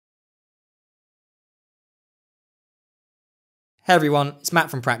Hey everyone, it's Matt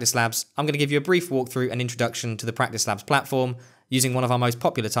from Practice Labs. I'm going to give you a brief walkthrough and introduction to the Practice Labs platform using one of our most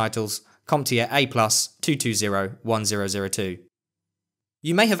popular titles, Comptia A+ 2201002.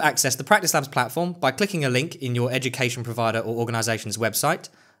 You may have accessed the Practice Labs platform by clicking a link in your education provider or organisation's website,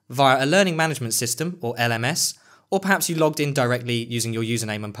 via a learning management system or LMS, or perhaps you logged in directly using your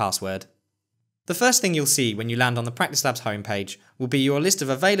username and password. The first thing you'll see when you land on the Practice Labs homepage will be your list of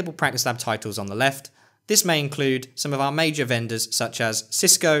available Practice Lab titles on the left. This may include some of our major vendors such as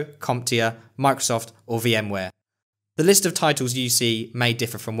Cisco, Comptia, Microsoft or VMware. The list of titles you see may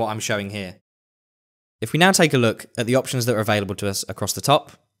differ from what I'm showing here. If we now take a look at the options that are available to us across the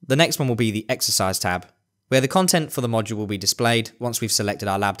top, the next one will be the Exercise tab, where the content for the module will be displayed once we've selected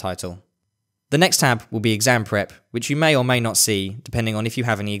our lab title. The next tab will be Exam Prep, which you may or may not see depending on if you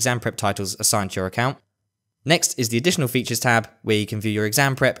have any exam prep titles assigned to your account. Next is the Additional Features tab, where you can view your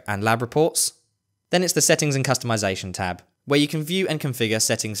exam prep and lab reports. Then it's the Settings and Customization tab, where you can view and configure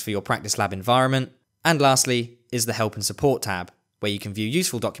settings for your Practice Lab environment. And lastly is the Help and Support tab, where you can view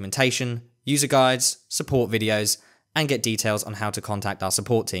useful documentation, user guides, support videos, and get details on how to contact our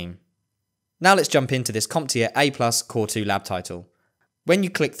support team. Now let's jump into this Comptia A+ Core 2 lab title. When you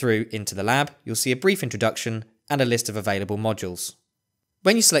click through into the lab, you'll see a brief introduction and a list of available modules.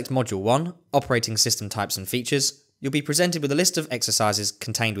 When you select Module 1, Operating System Types and Features, you'll be presented with a list of exercises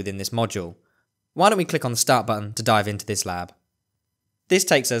contained within this module. Why don't we click on the Start button to dive into this lab? This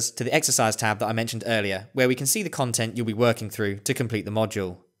takes us to the Exercise tab that I mentioned earlier, where we can see the content you'll be working through to complete the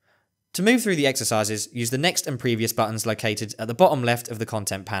module. To move through the exercises, use the Next and Previous buttons located at the bottom left of the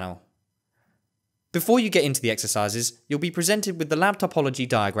content panel. Before you get into the exercises, you'll be presented with the lab topology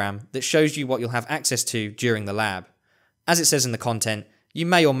diagram that shows you what you'll have access to during the lab. As it says in the content, you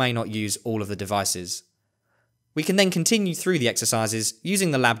may or may not use all of the devices. We can then continue through the exercises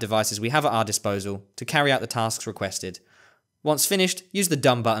using the lab devices we have at our disposal to carry out the tasks requested. Once finished, use the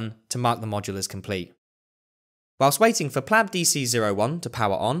Done button to mark the module as complete. Whilst waiting for PLAB DC01 to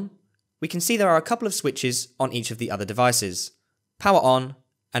power on, we can see there are a couple of switches on each of the other devices. Power on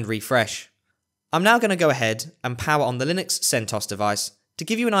and refresh. I'm now going to go ahead and power on the Linux CentOS device to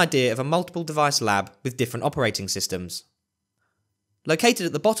give you an idea of a multiple device lab with different operating systems. Located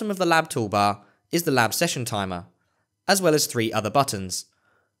at the bottom of the lab toolbar is the lab session timer, as well as 3 other buttons: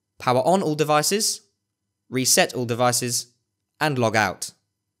 power on all devices, reset all devices, and log out.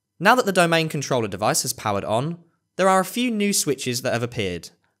 Now that the domain controller device has powered on, there are a few new switches that have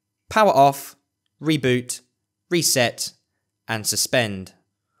appeared: power off, reboot, reset, and suspend.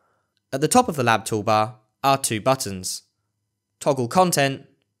 At the top of the lab toolbar are 2 buttons: toggle content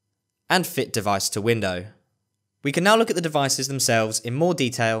and fit device to window. We can now look at the devices themselves in more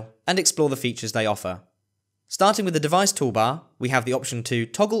detail and explore the features they offer. Starting with the device toolbar, we have the option to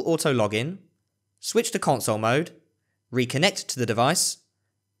toggle auto login, switch to console mode, reconnect to the device,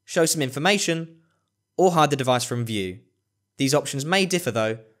 show some information, or hide the device from view. These options may differ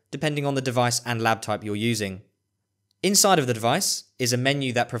though, depending on the device and lab type you're using. Inside of the device is a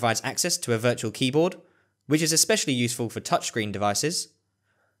menu that provides access to a virtual keyboard, which is especially useful for touchscreen devices,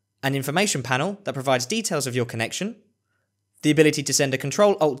 an information panel that provides details of your connection, the ability to send a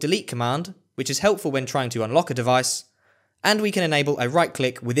Control-Alt-Delete command, which is helpful when trying to unlock a device, and we can enable a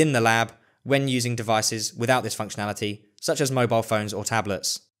right-click within the lab when using devices without this functionality, such as mobile phones or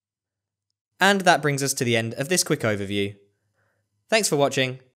tablets. And that brings us to the end of this quick overview. Thanks for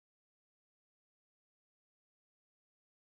watching,